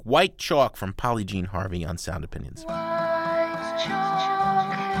track, Greg. White Chalk from Polly Jean Harvey on Sound Opinions. White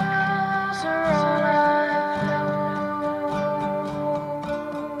chalk hills are all I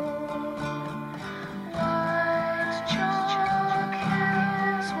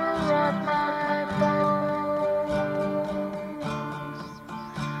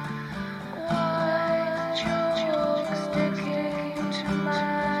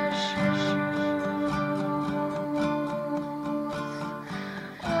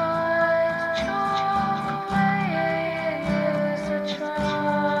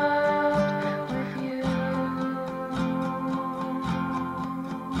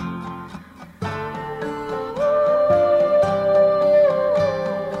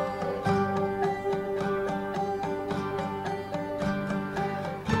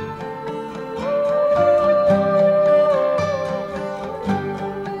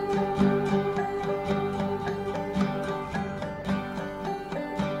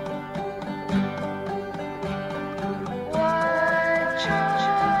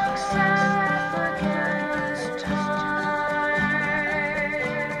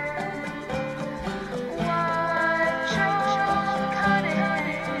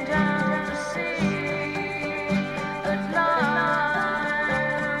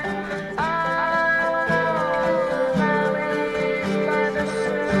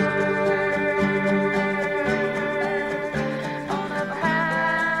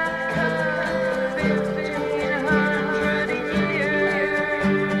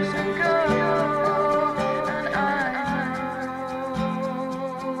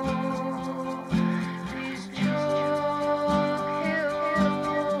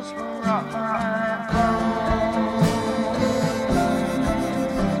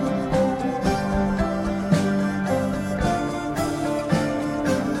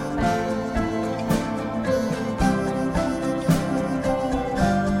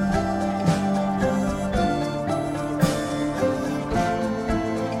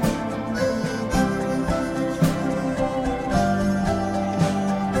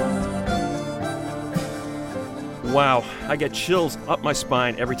Wow, I get chills up my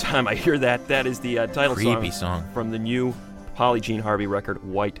spine every time I hear that. That is the title song from the new Polly Jean Harvey record,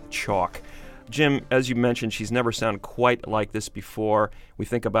 White Chalk. Jim, as you mentioned, she's never sounded quite like this before. We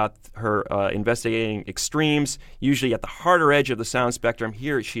think about her investigating extremes, usually at the harder edge of the sound spectrum.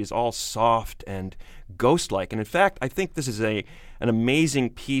 Here, she is all soft and ghost-like. And in fact, I think this is an amazing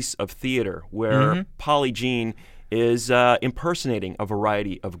piece of theater where Polly Jean is impersonating a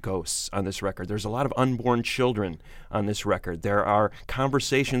variety of ghosts on this record. There's a lot of unborn children on this record. There are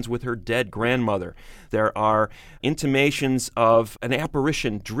conversations with her dead grandmother. There are intimations of an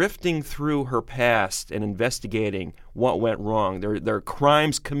apparition drifting through her past and investigating what went wrong. There are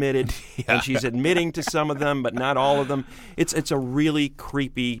crimes committed, and she's admitting to some of them, but not all of them. It's a really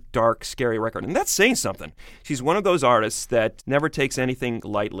creepy, dark, scary record, and that's saying something. She's one of those artists that never takes anything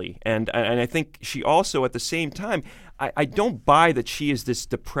lightly, and I think she also, at the same time, I don't buy that she is this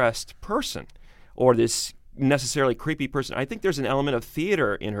depressed person or this necessarily creepy person. I think there's an element of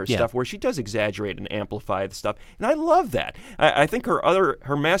theater in her stuff where she does exaggerate and amplify the stuff, and I love that. I think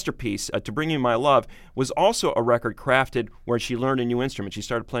her masterpiece, To Bring You My Love, was also a record crafted where she learned a new instrument. She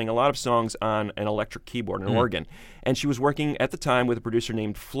started playing a lot of songs on an electric keyboard, an organ, and she was working at the time with a producer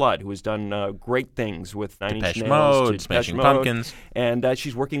named Flood, who has done great things with Nine Inch Nails, Smashing Pumpkins, and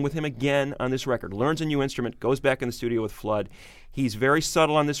she's working with him again on this record. Learns a new instrument, goes back in the studio with Flood. He's very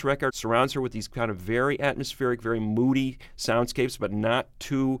subtle on this record, surrounds her with these kind of very atmospheric, very moody soundscapes, but not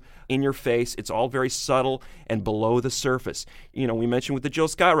too in your face. It's all very subtle and below the surface. You know, we mentioned with the Jill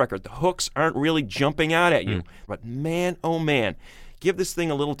Scott record, the hooks aren't really jumping out at you. But man, oh man, give this thing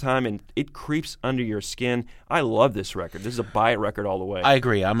a little time and it creeps under your skin. I love this record. This is a buy it record all the way. I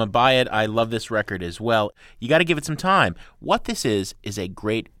agree. I'm a buy it. I love this record as well. You got to give it some time. What this is a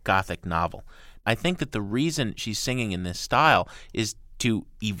great Gothic novel. I think that the reason she's singing in this style is to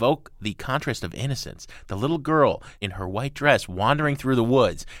evoke the contrast of innocence. The little girl in her white dress wandering through the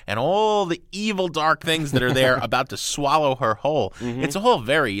woods and all the evil, dark things that are there about to swallow her whole. It's a whole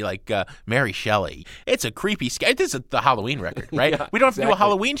very like Mary Shelley. It's a creepy, this is the Halloween record, right? We don't have to do a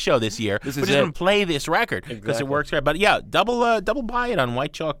Halloween show this year. We're just going to play this record because it works great. But yeah, double buy it on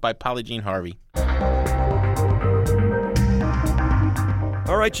White Chalk by Polly Jean Harvey.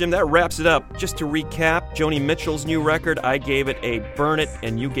 All right, Jim, that wraps it up. Just to recap, Joni Mitchell's new record, I gave it a burn it,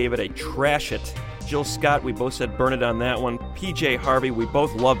 and you gave it a trash it. Jill Scott, we both said burn it on that one. PJ Harvey, we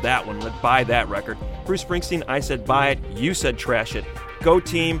both love that one. Let's buy that record. Bruce Springsteen, I said buy it, you said trash it. Go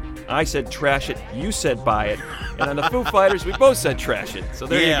Team, I said trash it, you said buy it. And on the Foo Fighters, we both said trash it. So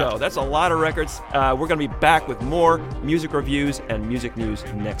there you go. That's a lot of records. We're going to be back with more music reviews and music news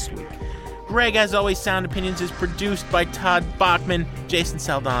next week. Greg, as always, Sound Opinions is produced by Todd Bachman, Jason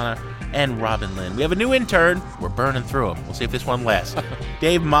Saldana, and Robin Lynn. We have a new intern. We're burning through them. We'll see if this one lasts.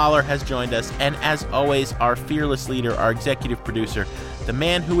 Dave Mahler has joined us, and as always, our fearless leader, our executive producer, the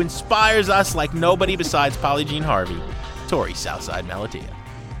man who inspires us like nobody besides Polly Jean Harvey, Tori Southside Malatia.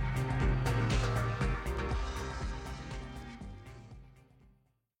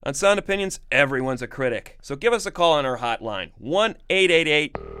 On Sound Opinions, everyone's a critic. So give us a call on our hotline,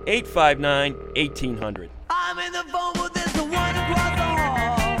 1-888-859-1800. I'm in the phone with this one across the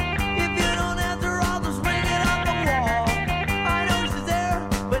hall. If you don't answer, I'll just ring it on the wall. I know she's there,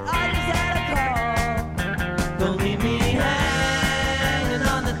 but I just had a call. Don't leave me hanging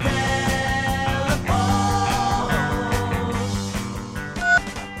on the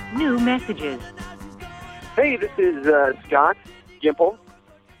telephone. New messages. Hey, this is Scott Gimple,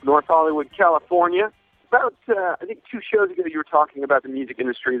 North Hollywood, California. About, I think 2 shows ago, you were talking about the music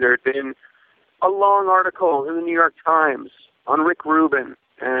industry. There had been a long article in the New York Times on Rick Rubin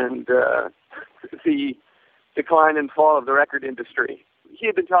and the decline and fall of the record industry. He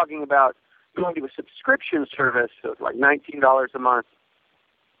had been talking about going to a subscription service of like $19 a month.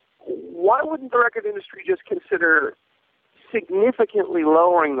 Why wouldn't the record industry just consider significantly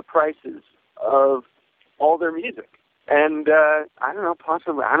lowering the prices of all their music? And, I don't know,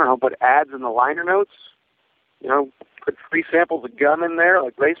 put ads in the liner notes, put free samples of gum in there,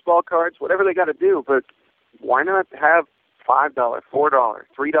 like baseball cards, whatever they got to do. But why not have $5, $4,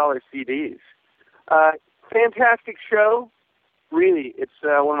 $3 CDs? Fantastic show. Really, it's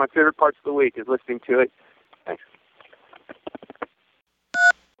one of my favorite parts of the week is listening to it. Thanks.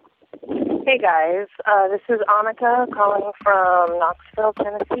 Hey, guys. This is Annika calling from Knoxville,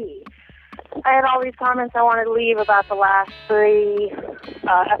 Tennessee. I had all these comments I wanted to leave about the last 3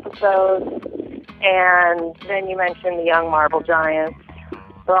 episodes, and then you mentioned the Young Marble Giants.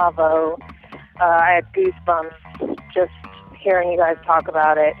 Bravo. I had goosebumps just hearing you guys talk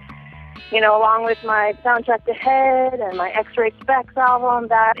about it. Along with my Soundtrack to Head and my X-Ray Specs album,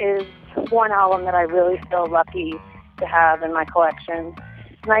 that is one album that I really feel lucky to have in my collection.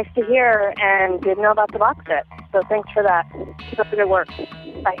 It's nice to hear and didn't know about the box set. So thanks for that. Keep up the good work.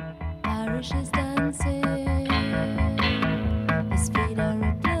 Bye. Irish is dancing, his feet are a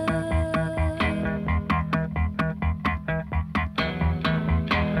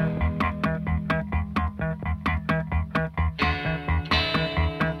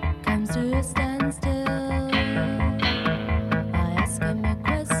comes to a standstill. I ask him a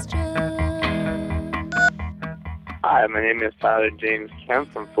question. Hi, my name is Tyler James Kemp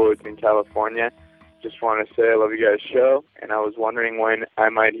from Fullerton, California. Just want to say I love you guys' show, and I was wondering when I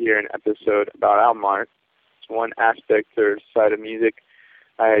might hear an episode about album art. It's one aspect or side of music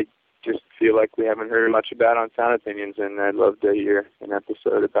I just feel like we haven't heard much about on Sound Opinions, and I'd love to hear an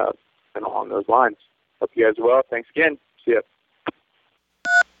episode about and along those lines. Hope you guys are well. Thanks again. See ya.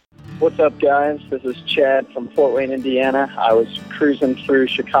 What's up, guys? This is Chad from Fort Wayne, Indiana. I was cruising through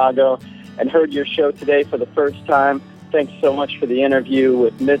Chicago and heard your show today for the first time. Thanks so much for the interview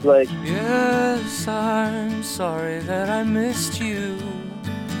with Midlake. Yes, I'm sorry that I missed you.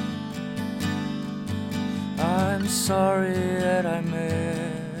 I'm sorry that I missed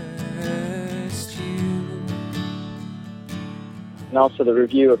you. And also the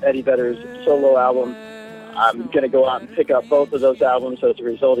review of Eddie Vedder's solo album. I'm going to go out and pick up both of those albums as a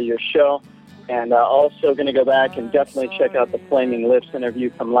result of your show. And also going to go back and definitely check out the Flaming Lips interview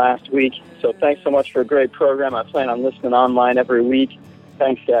from last week. So thanks so much for a great program. I plan on listening online every week.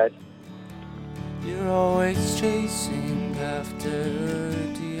 Thanks, guys. You're always chasing after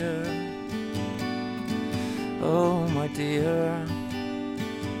dear. Oh, my dear.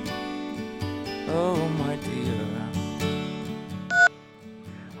 Oh, my dear.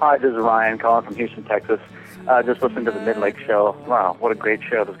 Hi, this is Ryan calling from Houston, Texas. Just listened to the Midlake show. Wow, what a great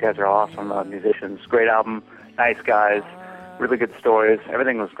show. Those guys are awesome musicians. Great album, nice guys, really good stories.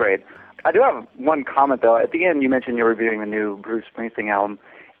 Everything was great. I do have one comment, though. At the end, you mentioned you're reviewing the new Bruce Springsteen album.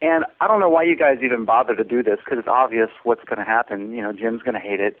 And I don't know why you guys even bother to do this, because it's obvious what's going to happen. You know, Jim's going to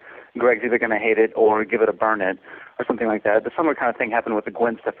hate it. Greg's either going to hate it or give it a burn it or something like that. The similar kind of thing happened with the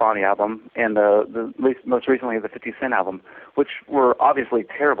Gwen Stefani album and most recently the 50 Cent album, which were obviously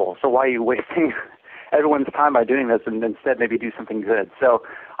terrible. So why are you wasting everyone's time by doing this and instead maybe do something good? So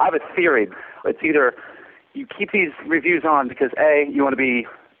I have a theory. It's either you keep these reviews on because A, you want to be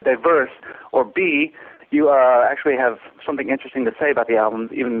diverse, or B, you actually have something interesting to say about the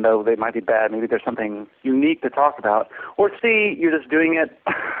albums, even though they might be bad. Maybe there's something unique to talk about. Or C, you're just doing it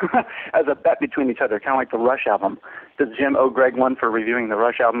as a bet between each other, kind of like the Rush album. Does Jim owe Greg one for reviewing the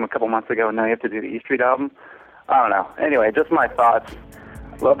Rush album a couple months ago, and now you have to do the E Street album? I don't know. Anyway, just my thoughts.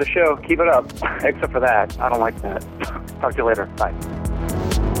 Love the show. Keep it up. Except for that. I don't like that. Talk to you later. Bye.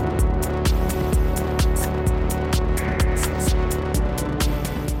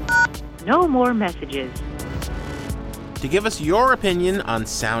 No more messages. To give us your opinion on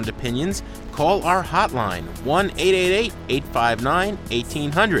Sound Opinions, call our hotline,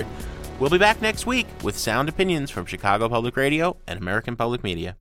 1-888-859-1800. We'll be back next week with Sound Opinions from Chicago Public Radio and American Public Media.